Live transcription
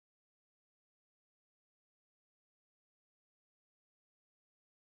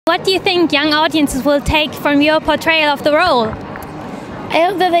What do you think young audiences will take from your portrayal of the role? I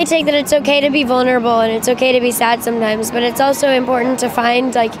hope that they take that it's okay to be vulnerable and it's okay to be sad sometimes, but it's also important to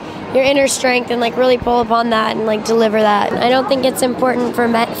find like your inner strength and like really pull upon that and like deliver that. I don't think it's important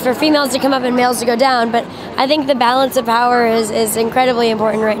for females to come up and males to go down, but I think the balance of power is incredibly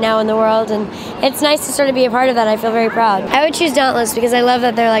important right now in the world, and it's nice to sort of be a part of that. I feel very proud. I would choose Dauntless because I love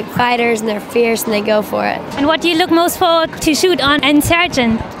that they're like fighters and they're fierce and they go for it. And what do you look most forward to shoot on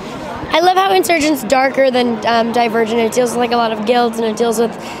Insurgent? I love how Insurgent's darker than Divergent. It deals with like a lot of guilt and it deals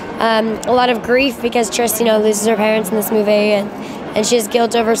with a lot of grief because Tris, loses her parents in this movie and she has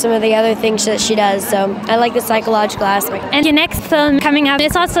guilt over some of the other things that she does. So I like the psychological aspect. And your next film coming up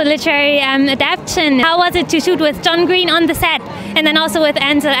is also a literary adaptation. How was it to shoot with John Green on the set and then also with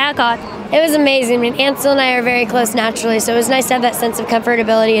Ansel Elgort? It was amazing. I mean, Ansel and I are very close naturally, so it was nice to have that sense of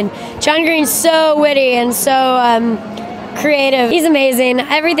comfortability. And John Green's so witty and so creative. He's amazing.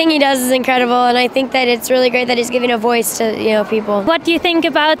 Everything he does is incredible, and I think that it's really great that he's giving a voice to people. What do you think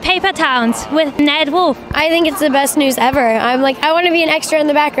about Paper Towns with Nat Wolff? I think it's the best news ever. I'm like, I want to be an extra in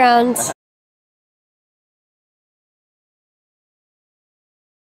the background.